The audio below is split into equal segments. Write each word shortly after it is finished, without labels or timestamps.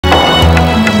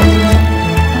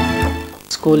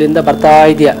ಸ್ಕೂಲಿಂದ ಬರ್ತಾ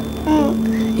ಇದೆಯಾ?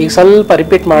 ಈಗ ಸ್ವಲ್ಪ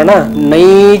ರಿಪೀಟ್ ಮಾಡೋಣ,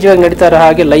 ನೈಜವಾಗಿ ನಡೀತಾ ಇರೋ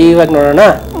ಹಾಗೆ ಲೈವ್ ಆಗಿ ನೋಡೋಣ.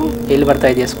 ಎಲ್ಲಿ ಬರ್ತಾ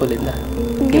ಇದೆಯಾ ಸ್ಕೂಲಿಂದ?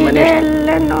 ನಿಮ್ಮ ಮನೆ ಎಲ್ಲ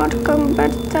ನೋಡ್ಕೊಂಡ್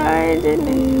ಬರ್ತಾ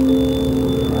ಇದ್ದೀನಿ.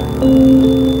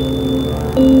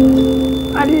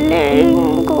 ಅಲ್ಲೇ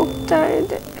ಹಿಂಗ್ ಹೋಗ್ತಾ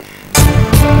ಇದೆ.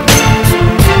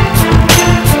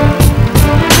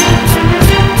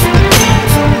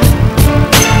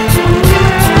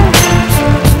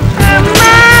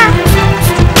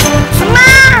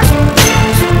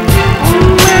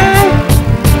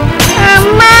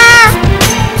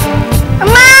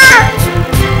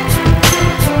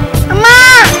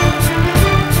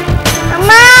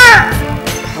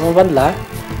 ಬಂದ್ಲಾ?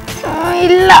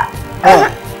 ಇಲ್ಲ.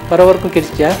 ಬರೋವರೆಗೂ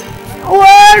ಕಿರ್ಚ್ಯಾ?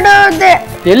 ಓಡೋದೆ.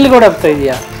 ಎಲ್ಲಿಗೆ ಓಡಾಡ್ತಾ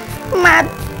ಇದೀಯಾ?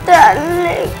 ಮತ್ತೆ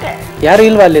ಅಲ್ಲಿಗೆ. ಯಾರು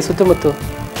ಇಲ್ವಾ ಅಲ್ಲಿ ಸುತ್ತಮುತ್ತ?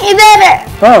 ಇದಾರೆ.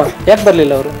 ಯಾಕೆ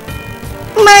ಬರ್ಲಿಲ್ಲ ಅವರು?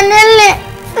 ಮನೇಲಿ.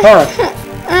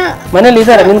 ಮನೇಲಿ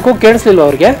ಇದಾರೆ. ನಿನ್ ಕೂಗ್ ಕೇಳಿಸ್ಲಿಲ್ವಾ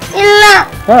ಅವ್ರಿಗೆ? ಇಲ್ಲ.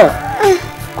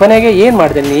 ಕೊನೆಗೆ ಏನ್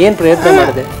ಮಾಡಿದೆ ನೀ? ಏನ್ ಪ್ರಯತ್ನ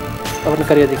ಮಾಡಿದೆ ಅವ್ರನ್ನ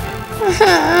ಕರೆಯೋದಿಕ್ಕೆ?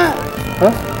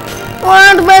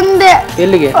 ಓಡ್ ಬಂದೆ.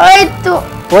 ಎಲ್ಲಿಗೆ ಹೋಯ್ತು?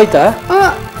 ಹೋಯ್ತಾ?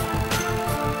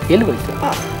 ಎಲ್ಲಿ ಹೋಯ್ತು?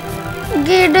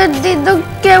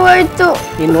 ಗಿಡದಿದ್ದಕ್ಕೆ ಹೋಯ್ತು.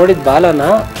 ನೀನ್ ನೋಡಿದ್ ಬಾಲನ?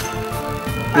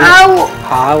 ಹಾವು.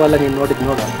 ಹಾವಲ್ಲ, ನೀನ್ ನೋಡಿದ್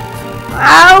ನೋಡು.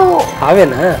 ಹಾವು.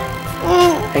 ಹಾವೇನಾ?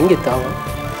 ಹೆಂಗಿತ್ತು ಹಾವು?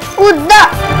 ಉದ್ದ.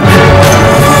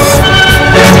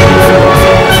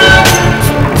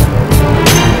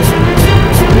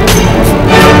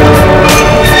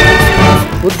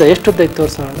 ಉದ್ದ ಎಷ್ಟು ಉದ್ದ ಇತ್ತು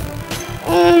ತೋರ್ಸೋಣ.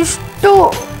 ಇಷ್ಟು.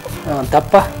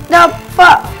 ದಪ್ಪ? ದಪ್ಪ.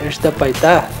 ಎಷ್ಟು ದಪ್ಪ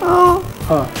ಆಯ್ತಾ?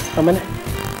 ಆಮೇಲೆ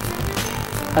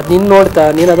ಅದ್ ನಿನ್ ನೋಡ್ತಾ?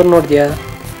 ನೀನ್ ಅದನ್ನ ನೋಡ್ದ್ಯಾ?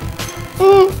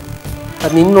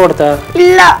 ಅದ್ ನಿನ್ ನೋಡ್ತಾ?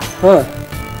 ಇಲ್ಲ.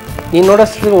 ನೀನ್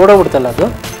ನೋಡೋಷ್ಟು ಓಡೋಗ್ಬಿಡ್ತಲ್ಲ ಅದು.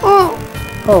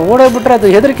 ಓಡೋಗ್ಬಿಟ್ರೆ ಅದು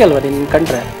ಹೆದರಿಕೆ ಅಲ್ವಾ ನಿನ್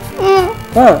ಕಂಡ್ರೆ?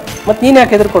 ಮತ್ ನೀನ್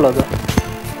ಯಾಕೆ ಹೆದರ್ಕೊಳ್ಳೋದು?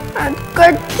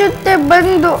 ಕಚ್ಚುತ್ತೆ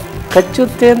ಬಂದು.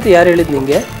 ಕಚ್ಚುತ್ತೆ ಅಂತ ಯಾರು ಹೇಳಿದ್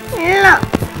ನಿಂಗೆ? ಇಲ್ಲ.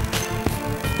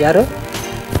 ಯಾರು?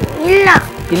 ಇಲ್ಲ.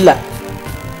 ಇಲ್ಲ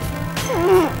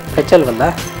ಕಚ್ಚಲ್ವಲ್ಲ?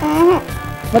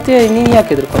 ಮತ್ತೆ ನೀನ್ ಯಾಕೆ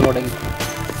ಹೆದರ್ಕೊಂಡು ನೋಡೋಗಿ?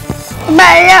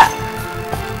 ಭಯ.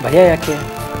 ಭಯ ಯಾಕೆ?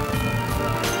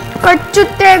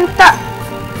 ಕಚ್ಚುತ್ತೆ ಅಂತ.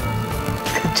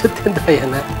 ಕಚ್ಚುತ್ತೆ ಅಂತ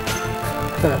ಭಯನ?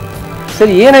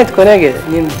 ಸರಿ, ಏನಾಯ್ತು ಕೊನೆಗೆ?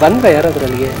 ನೀನ್ ಬಂದ್ರ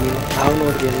ಯಾರಾದ್ರಲ್ಲಿಗೆ? ನೀನು ಹಾವು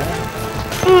ನೋಡಿದೆಯಲ್ಲ,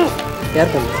 ಯಾರು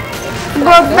ಬಂದ್ರು?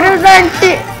 ಗೊಬ್ಬರದ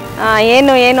ಆಂಟಿ.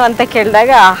 ಏನು ಏನು ಅಂತ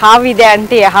ಕೇಳಿದಾಗ ಹಾವಿದೆ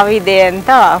ಆಂಟಿ, ಹಾವಿದೆ ಅಂತ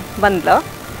ಬಂದ್ಲು.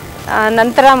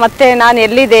 ನಂತರ ಮತ್ತೆ ನಾನು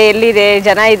ಎಲ್ಲಿದೆ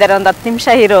ಜನ ಇದ್ದಾರೆ, ಒಂದು 10 ನಿಮಿಷ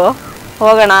ಇರು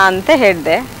ಹೋಗೋಣ ಅಂತ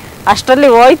ಹೇಳಿದೆ. ಅಷ್ಟರಲ್ಲಿ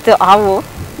ಹೋಯ್ತು ಹಾವು.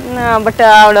 ಬಟ್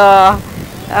ಅವಳು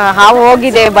ಹಾವು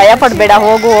ಹೋಗಿದೆ, ಭಯ ಪಡಬೇಡ,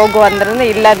 ಹೋಗು ಅಂದ್ರೆ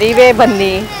ಇಲ್ಲ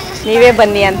ನೀವೇ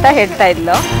ಬನ್ನಿ ಅಂತ ಹೇಳ್ತಾ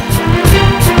ಇದ್ಲು.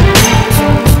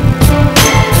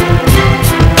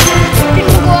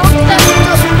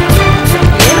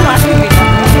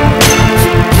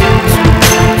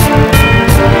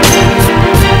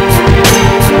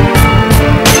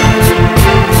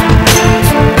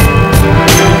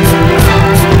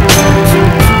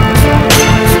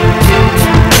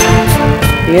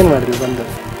 ಏನ್ ಮಾಡಿದ್ವಿ ಬಂದು?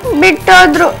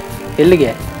 ಬಿಟ್ಟೋದ್ರು. ಎಲ್ಲಿಗೆ?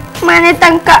 ಮನೆ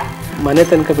ತನಕ. ಮನೆ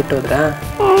ತನಕ ಬಿಟ್ಟೋದ್ರಾ?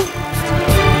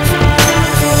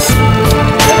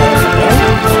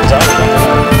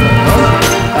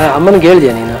 ಅಮ್ಮನಿಗೆ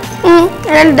ಹೇಳ್ದ್ಯಾ ನೀನು?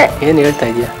 ಹೇಳ್ದೆ. ಏನ್ ಹೇಳ್ತಾ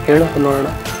ಇದೀಯಾ ಹೇಳು ನೋಡೋಣ.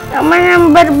 ಅಮ್ಮ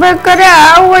ಬರ್ಬೇಕಾರೆ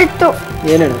ಹೋಯ್ತು.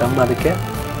 ಏನ್ ಹೇಳಿದ್ರು ಅಮ್ಮ ಅದಕ್ಕೆ?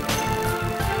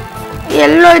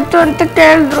 ಎಲ್ಲೋಯ್ತು ಅಂತ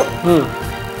ಕೇಳಿದ್ರು.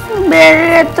 ಬೇರೆ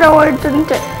ಹತ್ರ ಹೋಯ್ತು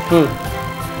ಅಂತೆ.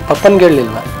 ಪಪ್ಪನ್ಗೆ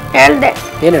ಹೇಳಿಲ್ವಾ? ಹೇಳ್ದೆ.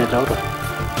 ಏನ್ ಹೇಳಿದ್ರು ಅವರು?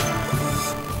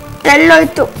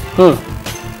 ಎಲ್ಲೋಯ್ತು?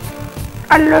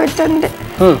 ಅಲ್ಲೋಯ್ತು ಅಂದೆ.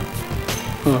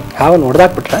 ಅವನು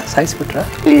ಹೊಡೆದಾಕ್ಬಿಟ್ರ? ಸಾಯಿಸ್ಬಿಟ್ರ?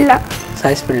 ಇಲ್ಲ.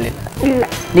 ಸಾಯಿಸ್ಬಿಡ್ಲಿಲ್ಲ? ಇಲ್ಲ.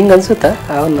 ನಿಂಗೆ ಅನ್ಸುತ್ತಾ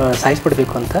ಅವನು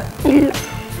ಸಾಯಿಸ್ಬಿಡ್ಬೇಕು ಅಂತ? ಇಲ್ಲ.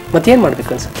 ಮತ್ತೇನು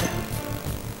ಮಾಡ್ಬೇಕು ಅನ್ಸುತ್ತೆ?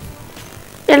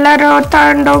 ಎಲ್ಲರೂ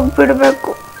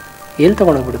ತಗೊಂಡೋಗ್ಬಿಡ್ಬೇಕು. ಎಲ್ಲಿ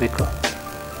ತಗೊಂಡೋಗ್ಬಿಡ್ಬೇಕು?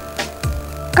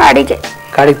 ಕಾಡಿಗೆ.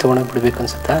 ಕಾಡಿಗೆ ತಗೊಂಡೋಗ್ಬಿಡ್ಬೇಕು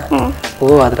ಅನ್ಸುತ್ತಾ?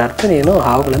 ಓ, ಅದ್ರ ಅರ್ಥ ನೀನು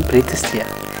ಹಾವುಗಳನ್ನು ಪ್ರೀತಿಸ್ತೀಯ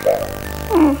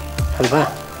ಅಲ್ವಾ?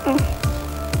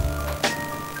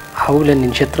 ಹಾವುಗಳೇ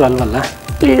ನಿನ್ನ ಶತ್ರು ಅಲ್ವಲ್ಲ?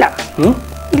 ಇಲ್ಲ.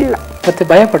 ಇಲ್ಲ. ಮತ್ತೆ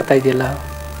ಭಯ ಪಡ್ತಾ ಇದೆಯಲ್ಲ?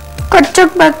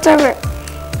 ಕಚ್ಚಕ್ ಬರ್ತವೆ.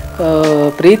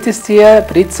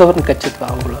 ಪ್ರೀತಿಸೋರ್ನ ಕಚ್ಚುತ್ವಾ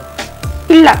ಅವುಗಳು?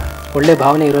 ಇಲ್ಲ. ಒಳ್ಳೆ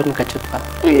ಭಾವನೆ ಇರೋರ್ನ ಕಚ್ಚುತ್ವಾ?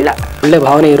 ಇಲ್ಲ. ಒಳ್ಳೆ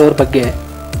ಭಾವನೆ ಇರೋರ ಬಗ್ಗೆ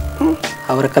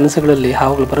ಅವರ ಕನಸುಗಳಲ್ಲಿ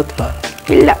ಹಾವುಗಳು ಬರುತ್ತವಾ?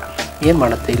 ಇಲ್ಲ. ಏನು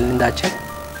ಮಾಡುತ್ತೆ ಇಲ್ಲಿಂದ ಆಚೆ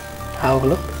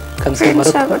ಹಾವುಗಳು? ಕನಸು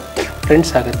ಬರುತ್ತೆ,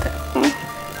 ಫ್ರೆಂಡ್ಸ್ ಆಗುತ್ತೆ.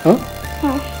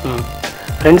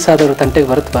 ಫ್ರೆಂಡ್ಸ್ ಆದವ್ರು ತಂಟೆಗೆ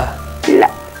ಬರುತ್ತವಾ? ಇಲ್ಲ.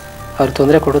 ಅವ್ರಿಗೆ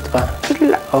ತೊಂದರೆ ಕೊಡುತ್ತವಾ?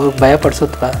 ಇಲ್ಲ. ಅವ್ರಿಗೆ ಭಯ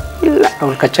ಪಡಿಸುತ್ತವಾ? ಇಲ್ಲ.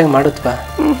 ಅವ್ರು ಕಚ್ಚಂಗೆ ಮಾಡುತ್ತವಾ?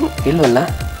 ಇಲ್ವಲ್ಲ.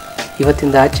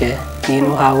 ಇವತ್ತಿಂದ ಆಚೆ ನೀನು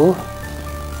ಹಾವು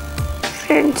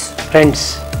ಫ್ರೆಂಡ್ಸ್.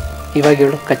 ಇವಾಗ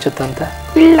ಹೇಳು, ಕಚ್ಚುತ್ತಂತ?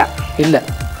 ಇಲ್ಲ. ಇಲ್ಲ.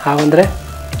 ಹಾವಂದ್ರೆ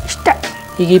ಇಷ್ಟ.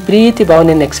 ಈಗ ಈ ಪ್ರೀತಿ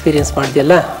ಭಾವನೆಯನ್ನು ಎಕ್ಸ್ಪೀರಿಯನ್ಸ್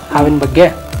ಮಾಡಿದ್ಯಲ್ಲ ಹಾವಿನ ಬಗ್ಗೆ.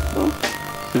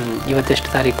 ಇವತ್ತೆಷ್ಟು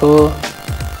ತಾರೀಕು?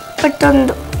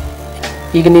 21.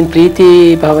 ಈಗ ನೀನು ಪ್ರೀತಿ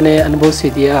ಭಾವನೆ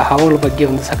ಅನುಭವಿಸಿದೆಯಾ? ಅವುಗಳ ಬಗ್ಗೆ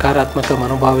ಒಂದು ಸಕಾರಾತ್ಮಕ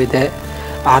ಮನೋಭಾವ ಇದೆ,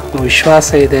 ಆತ್ಮವಿಶ್ವಾಸ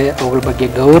ಇದೆ, ಅವುಗಳ ಬಗ್ಗೆ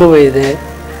ಗೌರವ ಇದೆ,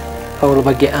 ಅವುಗಳ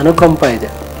ಬಗ್ಗೆ ಅನುಕಂಪ ಇದೆ.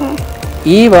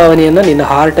 ಈ ಭಾವನೆಯನ್ನು ನಿನ್ನ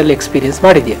ಹಾರ್ಟಲ್ಲಿ ಎಕ್ಸ್ಪೀರಿಯನ್ಸ್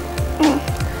ಮಾಡಿದ್ಯಾ.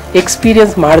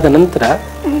 ಎಕ್ಸ್ಪೀರಿಯನ್ಸ್ ಮಾಡಿದ ನಂತರ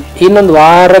ಇನ್ನೊಂದು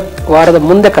ವಾರದ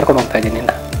ಮುಂದೆ ಕರ್ಕೊಂಡು ಹೋಗ್ತಾ ಇದ್ದೀನಿ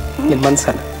ನಿನ್ನ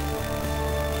ಮನಸ್ಸನ್ನು.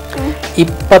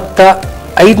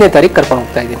 25ನೇ ತಾರೀಕು ಕರ್ಕೊಂಡು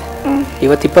ಹೋಗ್ತಾ ಇದ್ದೀನಿ.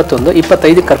 ಇವತ್ತು 21,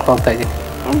 25ಕ್ಕೆ ಕರ್ಕೊಂಡು ಹೋಗ್ತಾ ಇದ್ದೀನಿ.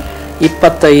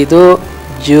 25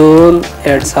 ಜೂನ್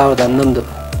 2011.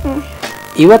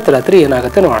 ಇವತ್ತು ರಾತ್ರಿ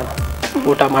ಏನಾಗುತ್ತೆ ನೋಡೋಣ.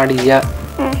 ಊಟ ಮಾಡಿದ್ಯಾ?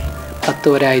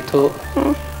 10:30 ಆಯಿತು,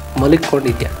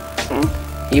 ಮಲಗಿಕೊಂಡಿದ್ಯಾ?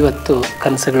 ಇವತ್ತು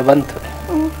ಕನಸುಗಳು ಬಂತು.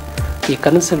 ಈ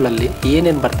ಕನಸುಗಳಲ್ಲಿ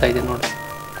ಏನೇನು ಬರ್ತಾ ಇದೆ ನೋಡು.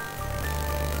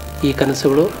 ಈ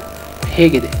ಕನಸುಗಳು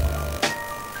ಹೇಗಿದೆ?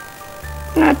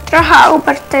 ನನ್ನ ಹತ್ರ ಹಾವು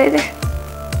ಬರ್ತಾ ಇದೆ.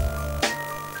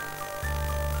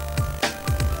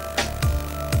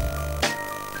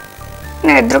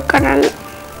 ಎದುರುಕನಲ್ಲ.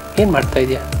 ಏನು ಮಾಡ್ತಾ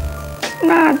ಇದೆಯಾ?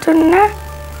 ನಾ ಅದನ್ನ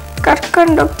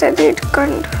ಕರ್ಕೊಂಡು ಹೋಗ್ತಾ ಇದ್ದೆ,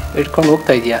 ಇಟ್ಕೊಂಡು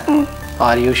ಹೋಗ್ತಾ ಇದೆಯಾ?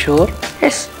 Are you sure?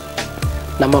 ಎಸ್.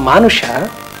 ನಮ್ಮ ಮಾನುಷ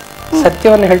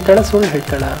ಸತ್ಯವನ್ನು ಹೇಳ್ತಾಳ, ಸುಳ್ಳು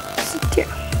ಹೇಳ್ತಾಳ? ಸತ್ಯ.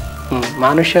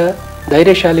 ಮಾನುಷ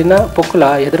ಧೈರ್ಯಶಾಲಿನ ಪುಕ್ಕಲ,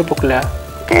 ಎದುರು ಪುಕ್ಕಲ?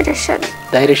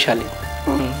 ಧೈರ್ಯಶಾಲಿ.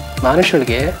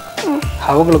 ಮಾನುಷಳಿಗೆ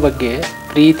ಹಾವುಗಳ ಬಗ್ಗೆ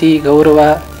ಪ್ರೀತಿ ಗೌರವ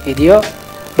ಇದೆಯೋ,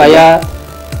 ಭಯ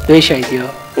ದ್ವೇಷ ಇದೆಯೋ?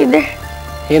 ಇದೆ.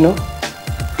 ಏನು?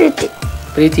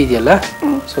 ಪ್ರೀತಿ ಇದೆಯಲ್ಲ.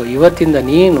 ಸೊ ಇವತ್ತಿಂದ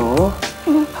ನೀನು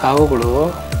ಹಾವುಗಳು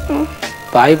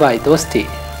ಬಾಯ್ ದೋಸ್ತಿ,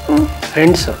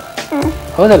 ಫ್ರೆಂಡ್ಸು,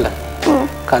 ಹೌದಲ್ಲ?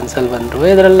 ಕನ್ಸಲ್ಲಿ ಬಂದ್ರು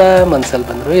ಎದ್ರಲ್ಲ, ಮನ್ಸಲ್ಲಿ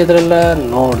ಬಂದ್ರು ಎದ್ರಲ್ಲ,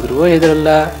 ನೋಡಿದ್ರು ಎದ್ರಲ್ಲ,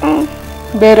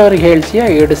 ಬೇರೆಯವ್ರಿಗೆ ಹೇಳ್ತೀಯ,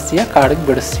 ಏಡಿಸ್ತೀಯ, ಕಾಡಿಗೆ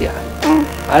ಬಿಡಿಸ್ತೀಯ,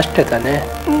 ಅಷ್ಟೇ ತಾನೇ?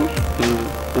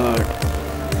 ಗುಡ್.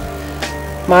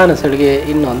 ಮಾನಸಳಿಗೆ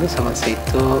ಇನ್ನೊಂದು ಸಮಸ್ಯೆ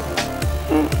ಇತ್ತು.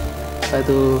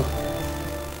 ಅದು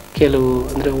ಕೆಲವು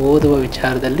ಅಂದರೆ ಓದುವ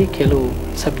ವಿಚಾರದಲ್ಲಿ ಕೆಲವು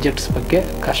ಸಬ್ಜೆಕ್ಟ್ಸ್ ಬಗ್ಗೆ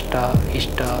ಕಷ್ಟ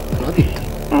ಇಷ್ಟ ಅನ್ನೋದಿತ್ತು.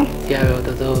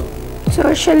 ಯಾವ್ಯಾವುದದು?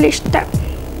 ಸೋಷಿಯಲ್ ಇಷ್ಟ,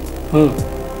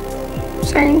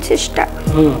 ಸೈನ್ಸ್ ಇಷ್ಟ,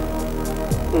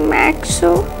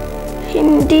 ಮ್ಯಾಥ್ಸು,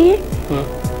 ಹಿಂದಿ,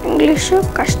 ಇಂಗ್ಲೀಷು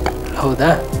ಕಷ್ಟ.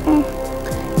 ಹೌದಾ?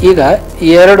 ಈಗ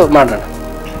 2 ಮಾಡೋಣ.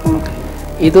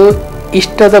 ಇದು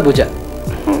ಇಷ್ಟದ ಭುಜ,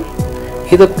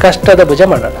 ಇದು ಕಷ್ಟದ ಭುಜ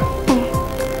ಮಾಡೋಣ.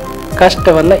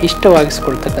 ಕಷ್ಟವನ್ನು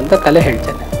ಇಷ್ಟವಾಗಿಸ್ಕೊಳ್ತಕ್ಕಂಥ ಕಲೆ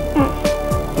ಹೇಳ್ತೇನೆ.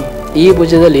 ಈ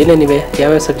ಭುಜದಲ್ಲಿ ಏನೇನಿವೆ?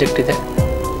 ಯಾವ್ಯಾವ ಸಬ್ಜೆಕ್ಟ್ ಇದೆ?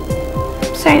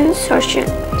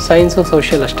 ಸೈನ್ಸು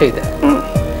ಸೋಷಿಯಲ್ ಅಷ್ಟೇ ಇದೆ.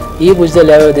 ಈ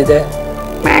ಭುಜದಲ್ಲಿ ಯಾವ್ಯಾವ್ದಿದೆ?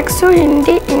 ಮ್ಯಾಥ್ಸು,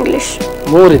 ಹಿಂದಿ, ಇಂಗ್ಲಿಷ್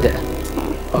 3 ಇದೆ.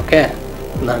 ಓಕೆ,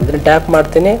 ನಾನು ಇದನ್ನ ಟ್ಯಾಪ್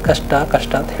ಮಾಡ್ತೀನಿ. ಕಷ್ಟ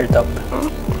ಕಷ್ಟ ಅಂತ ಹೇಳ್ತಾ ಹೋಗ್ತಾ.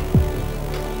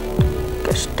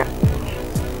 ಕಷ್ಟ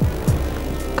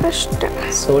ಕಷ್ಟ.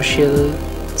 ಸೋಷಿಯಲ್,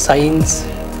 ಸೈನ್ಸ್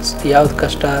ಯಾವ್ದು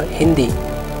ಕಷ್ಟ? Hindi,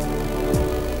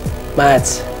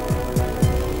 maths,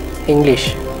 English.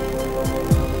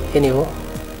 ಏನಿವು?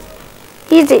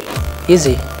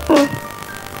 ಈಸಿ.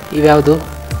 ಇವ್ಯಾವುದು?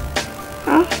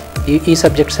 ಈ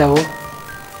ಸಬ್ಜೆಕ್ಟ್ಸ್ ಯಾವುವು?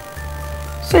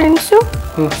 Science,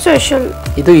 social.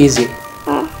 ಇದು ಈಸಿ.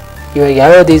 ಇವಾಗ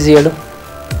ಯಾವ್ಯಾವ್ದು ಈಸಿ ಹೇಳು?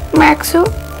 Maths,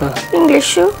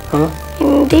 English,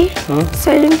 Hindi,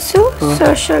 science,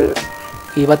 social.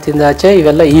 ಇವತ್ತಿಂದ ಆಚೆ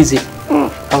ಇವೆಲ್ಲ ಈಸಿ,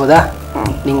 ಹೌದಾ?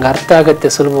 ನಿಂಗೆ ಅರ್ಥ ಆಗುತ್ತೆ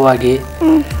ಸುಲಭವಾಗಿ.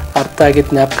 ಅರ್ಥ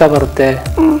ಆಗಿದ್ದು ಜ್ಞಾಪಕ ಬರುತ್ತೆ.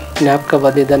 ಜ್ಞಾಪಕ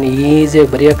ಬಂದಿದ್ದನ್ನು ಈಸಿಯಾಗಿ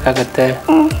ಬರೆಯೋಕ್ಕಾಗತ್ತೆ.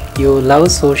 You love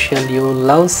social, you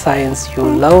love science, you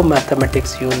love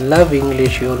mathematics, you love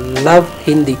English, you love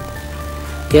Hindi.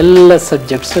 ಎಲ್ಲ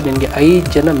ಸಬ್ಜೆಕ್ಟ್ಸು ನಿನಗೆ 5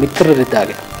 ಜನ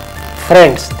ಮಿತ್ರರಿದ್ದಾಗೆ.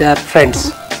 ಫ್ರೆಂಡ್ಸ್, ದೇ ಆರ್ ಫ್ರೆಂಡ್ಸ್,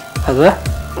 ಅಲ್ವಾ?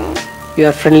 You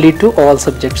are friendly to all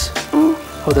subjects,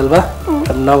 ಹೌದಲ್ವಾ?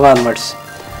 From now onwards.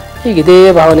 ಈಗ ಇದೇ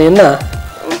ಭಾವನೆಯನ್ನು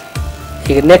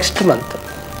ಈಗ next month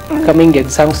coming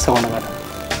exams ತಗೊಂಡೋಗೋಣ.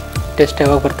 Test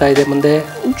ಯಾವಾಗ ಬರ್ತಾ ಇದೆ ಮುಂದೆ?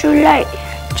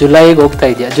 ಜುಲೈಗೆ ಹೋಗ್ತಾ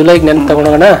ಇದೆಯಾ? ಜುಲೈಗೆ ನೆನ್ಪು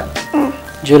ತಗೊಂಡೋಗೋಣ.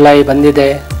 ಜುಲೈ ಬಂದಿದೆ,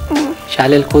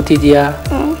 ಶಾಲೆಯಲ್ಲಿ ಕೂತಿದ್ಯಾ,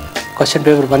 ಕ್ವಶನ್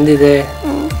ಪೇಪರ್ ಬಂದಿದೆ.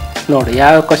 ನೋಡು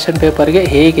ಯಾವ ಕ್ವಶನ್ ಪೇಪರ್ಗೆ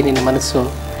ಹೇಗೆ ನಿನ್ನ ಮನಸ್ಸು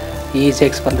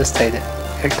ಈಸಿಯಾಗಿ ಸ್ಪಂದಿಸ್ತಾ ಇದೆ.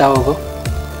 ಹೇಳ್ತಾ ಹೋಗು.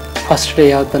 ಫಸ್ಟ್ ಡೇ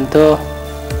ಯಾವ್ದು ಬಂತು?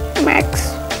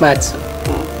 ಮ್ಯಾಥ್ಸು.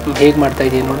 ಹೇಗೆ ಮಾಡ್ತಾ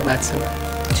ಇದೀಯ ನೋಡು ಮ್ಯಾಥ್ಸನ್ನು?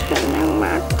 ಚೆನ್ನಾಗಿ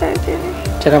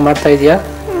ಮಾಡ್ತಾ ಇದೆಯಾ?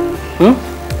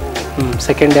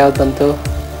 ಸೆಕೆಂಡ್ ಯಾವ್ದು ಬಂತು?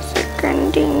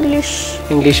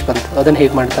 ಇಂಗ್ಲೀಷ್ ಬಂತು. ಅದನ್ನು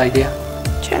ಹೇಗೆ ಮಾಡ್ತಾ ಇದೆಯಾ?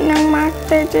 ಚೆನ್ನಾಗಿ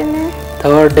ಮಾಡ್ತಾ ಇದ್ದೀನಿ.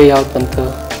 ಥರ್ಡ್ ಡೇ ಯಾವ್ದು ಬಂತು?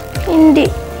 ಹಿಂದಿ.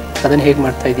 ಅದನ್ನು ಹೇಗೆ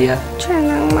ಮಾಡ್ತಾ ಇದೆಯಾ?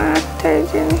 ಚೆನ್ನಾಗಿ ಮಾಡ್ತಾ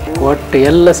ಇದ್ದೀನಿ. ಒಟ್ಟು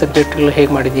ಎಲ್ಲ ಸಬ್ಜೆಕ್ಟ್ಗಳು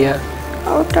ಹೇಗೆ ಮಾಡಿದೀಯಾ?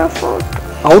 Out of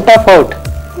out.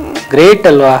 ಗ್ರೇಟ್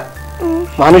ಅಲ್ವಾ?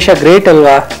 ಮಾನುಷ ಗ್ರೇಟ್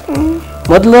ಅಲ್ವಾ?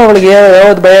 ಮೊದಲು ಅವಳಿಗೆ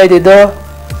ಯಾವ್ದು ಭಯ ಇದ್ದಿದ್ದು?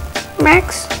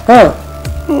 Maths,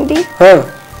 Hindi,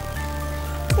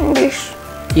 English.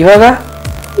 ಇವಾಗ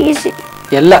ಈಸಿ.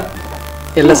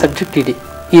 ಎಲ್ಲ ಸಬ್ಜೆಕ್ಟ್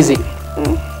ಈಸಿ,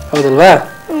 ಹೌದಲ್ವಾ?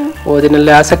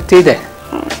 ಓದಿನಲ್ಲಿ ಆಸಕ್ತಿ ಇದೆ,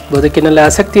 ಬದುಕಿನಲ್ಲಿ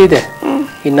ಆಸಕ್ತಿ ಇದೆ,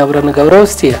 ಇನ್ನೊಬ್ಬರನ್ನು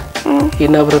ಗೌರವಿಸ್ತೀಯ,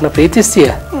 ಇನ್ನೊಬ್ಬರನ್ನು ಪ್ರೀತಿಸ್ತೀಯ,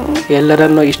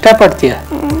 ಎಲ್ಲರನ್ನು ಇಷ್ಟಪಡ್ತೀಯ,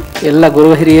 ಎಲ್ಲ ಗುರು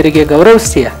ಹಿರಿಯರಿಗೆ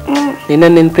ಗೌರವಿಸ್ತೀಯ,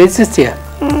 ನಿನ್ನನ್ನು ನೀನು ಪ್ರೀತಿಸ್ತೀಯ,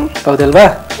 ಹೌದಲ್ವಾ?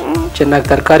 ಚೆನ್ನಾಗಿ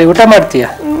ತರಕಾರಿ ಊಟ ಮಾಡ್ತೀಯ,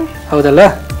 ಹೌದಲ್ಲ?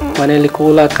 ಮನೆಯಲ್ಲಿ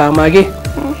ಕೂಲಾಗಿ ಕಾಮಾಗಿ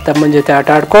ತಮ್ಮನ ಜೊತೆ ಆಟ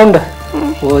ಆಡ್ಕೊಂಡು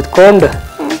ಓದ್ಕೊಂಡು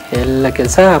ಎಲ್ಲ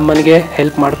ಕೆಲಸ ಅಮ್ಮನಿಗೆ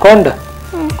ಹೆಲ್ಪ್ ಮಾಡ್ಕೊಂಡು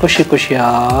ಖುಷಿ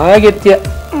ಖುಷಿಯಾಗಿರ್ತೀಯ,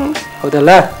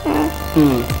 ಹೌದಲ್ಲ?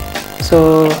 ಸೊ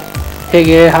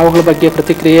ಹೇಗೆ ಹಾವುಗಳ ಬಗ್ಗೆ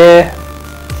ಪ್ರತಿಕ್ರಿಯೆ?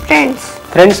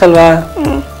 ಫ್ರೆಂಡ್ಸ್ ಅಲ್ವಾ?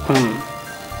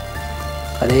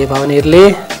 ಅದೇ ಭಾವನೆ ಇರಲಿ.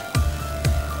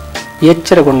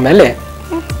 ಎಚ್ಚರಗೊಂಡ್ಮೇಲೆ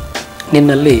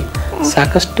ನಿನ್ನಲ್ಲಿ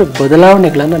ಸಾಕಷ್ಟು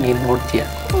ಬದಲಾವಣೆಗಳನ್ನು ನೀನು ನೋಡ್ತೀಯ.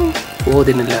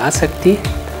 ಓದಿನಲ್ಲಿ ಆಸಕ್ತಿ,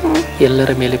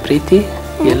 ಎಲ್ಲರ ಮೇಲೆ ಪ್ರೀತಿ,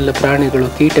 ಎಲ್ಲ ಪ್ರಾಣಿಗಳು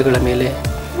ಕೀಟಗಳ ಮೇಲೆ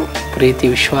ಪ್ರೀತಿ,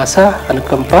 ವಿಶ್ವಾಸ,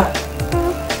 ಅನುಕಂಪ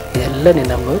ಇದೆಲ್ಲ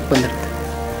ನಿನ್ನ ಬಂದಿರುತ್ತೆ.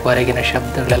 ಹೊರಗಿನ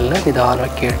ಶಬ್ದಗಳೆಲ್ಲ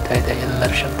ನಿಧಾನವಾಗಿ ಕೇಳ್ತಾ ಇದೆ,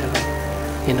 ಎಲ್ಲರ ಶಬ್ದಗಳು.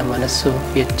 ನಿನ್ನ ಮನಸ್ಸು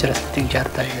ಎಚ್ಚರ ಸ್ಥಿತಿಗೆ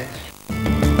ಜಾರ್ತಾ ಇದೆ.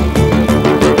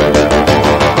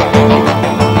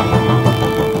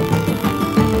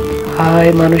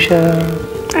 ಹಾಯ್ ಮನುಷ್ಯ,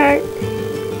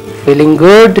 ಫೀಲಿಂಗ್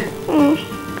ಗುಡ್?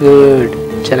 ಗುಡ್.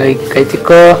 ಚೆನ್ನಾಗಿ ಕೈ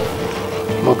ತಿಕ್ಕೋ,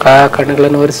 ಮುಖ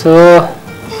ಕಣ್ಣುಗಳನ್ನು ಒರೆಸು.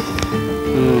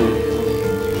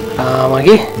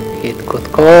 ಆರಾಮಾಗಿ ಎದ್ದು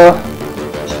ಕೂತ್ಕೋ.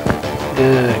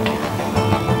 ಗುಡ್.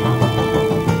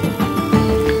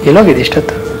 ಎಲ್ಲೋಗಿದೆ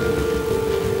ಇಷ್ಟೊತ್ತು?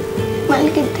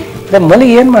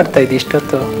 ಮಲಗಿ ಏನು ಮಾಡ್ತಾ ಇದ್ದಿ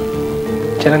ಇಷ್ಟೊತ್ತು?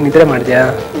 ಚೆನ್ನಾಗಿ ನಿದ್ರೆ ಮಾಡಿದ್ಯಾ?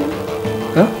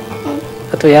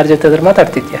 ಅಥವಾ ಯಾರ ಜೊತೆ ಆದ್ರೂ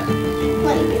ಮಾತಾಡ್ತಿದ್ಯಾ?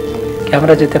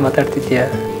 ಕ್ಯಾಮ್ರಾ ಜೊತೆ ಮಾತಾಡ್ತಿದ್ಯಾ?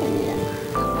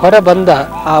 ಹೊರ ಬಂದ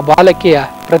ಆ ಬಾಲಕಿಯ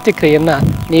ಪ್ರತಿಕ್ರಿಯೆಯನ್ನ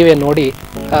ನೀವೇ ನೋಡಿ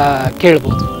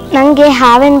ಕೇಳ್ಬೋದು. ನನಗೆ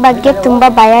ಹಾವಿನ ಬಗ್ಗೆ ತುಂಬ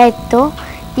ಭಯ ಇತ್ತು,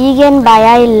 ಈಗೇನು ಭಯ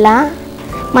ಇಲ್ಲ.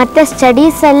 ಮತ್ತು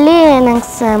ಸ್ಟಡೀಸಲ್ಲಿ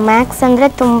ನಂಗೆ ಮ್ಯಾಥ್ಸ್ ಅಂದರೆ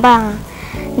ತುಂಬ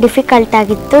ಡಿಫಿಕಲ್ಟ್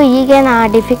ಆಗಿತ್ತು, ಈಗೇನು ಆ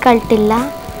ಡಿಫಿಕಲ್ಟ್ ಇಲ್ಲ.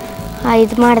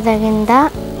 ಇದು ಮಾಡಿದಾಗಿಂದ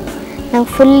ನಂಗೆ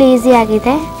ಫುಲ್ ಈಸಿ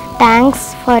ಆಗಿದೆ. Thanks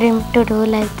for him to do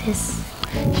like this.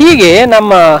 ಹೀಗೆ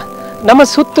ನಮ್ಮ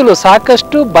ಸುತ್ತಲೂ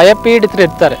ಸಾಕಷ್ಟು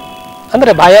ಭಯಪೀಡಿತರಿರ್ತಾರೆ.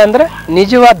 ಅಂದರೆ ಭಯ ಅಂದರೆ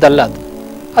ನಿಜವಾದ್ದಲ್ಲ,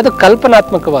 ಅದು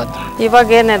ಕಲ್ಪನಾತ್ಮಕವಾದ.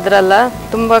 ಇವಾಗ ಏನಿದ್ರಲ್ಲ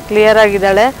ತುಂಬ ಕ್ಲಿಯರ್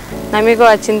ಆಗಿದ್ದಾಳೆ, ನಮಗೂ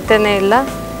ಆ ಚಿಂತೆನೇ ಇಲ್ಲ.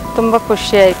 ತುಂಬ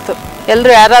ಖುಷಿ ಆಯಿತು.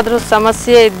 ಎಲ್ಲರೂ ಯಾರಾದರೂ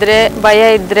ಸಮಸ್ಯೆ ಇದ್ದರೆ, ಭಯ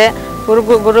ಇದ್ದರೆ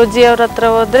ಗುರೂಜಿ ಅವ್ರ ಹತ್ರ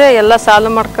ಹೋದರೆ ಎಲ್ಲ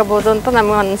ಸಾಲ್ವ್ ಮಾಡ್ಕೋಬೋದು ಅಂತ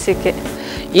ನಮ್ಮ ಅನಿಸಿಕೆ.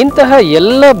 ಇಂತಹ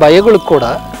ಎಲ್ಲ ಭಯಗಳು ಕೂಡ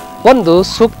ಒಂದು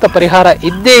ಸೂಕ್ತ ಪರಿಹಾರ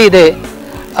ಇದ್ದೇ ಇದೆ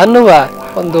ಅನ್ನುವ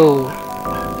ಒಂದು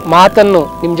ಮಾತನ್ನು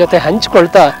ನಿಮ್ಮ ಜೊತೆ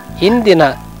ಹಂಚಿಕೊಳ್ತಾ ಇಂದಿನ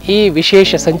ಈ ವಿಶೇಷ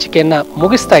ಸಂಚಿಕೆಯನ್ನು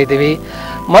ಮುಗಿಸ್ತಾ ಇದ್ದೀವಿ.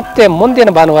 ಮತ್ತೆ ಮುಂದಿನ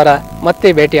ಭಾನುವಾರ ಮತ್ತೆ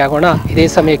ಭೇಟಿಯಾಗೋಣ ಇದೇ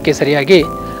ಸಮಯಕ್ಕೆ ಸರಿಯಾಗಿ.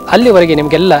 ಅಲ್ಲಿವರೆಗೆ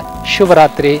ನಿಮಗೆಲ್ಲ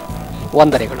ಶುಭರಾತ್ರಿ,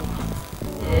 ವಂದನೆಗಳು.